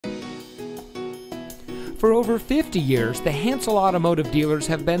For over 50 years, the Hansel Automotive Dealers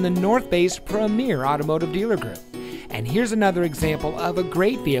have been the North Bay's premier automotive dealer group. And here's another example of a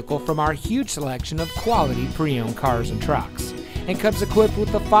great vehicle from our huge selection of quality pre-owned cars and trucks. And comes equipped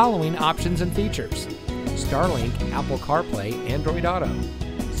with the following options and features: Starlink, Apple CarPlay, Android Auto,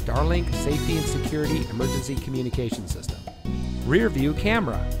 Starlink Safety and Security Emergency Communication System, Rear View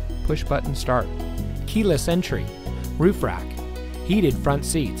Camera, Push Button Start, Keyless Entry, Roof Rack, Heated Front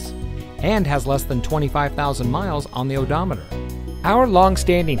Seats, and has less than 25,000 miles on the odometer. Our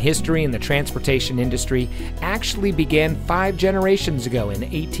long-standing history in the transportation industry actually began 5 generations ago in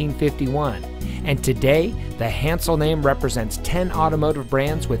 1851, and today the Hansel name represents 10 automotive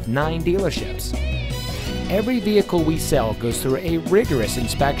brands with 9 dealerships. Every vehicle we sell goes through a rigorous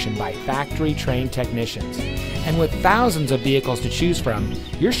inspection by factory-trained technicians, and with thousands of vehicles to choose from,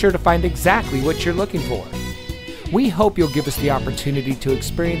 you're sure to find exactly what you're looking for. We hope you'll give us the opportunity to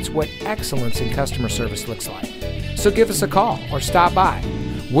experience what excellence in customer service looks like. So give us a call or stop by.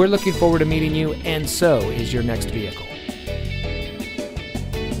 We're looking forward to meeting you, and so is your next vehicle.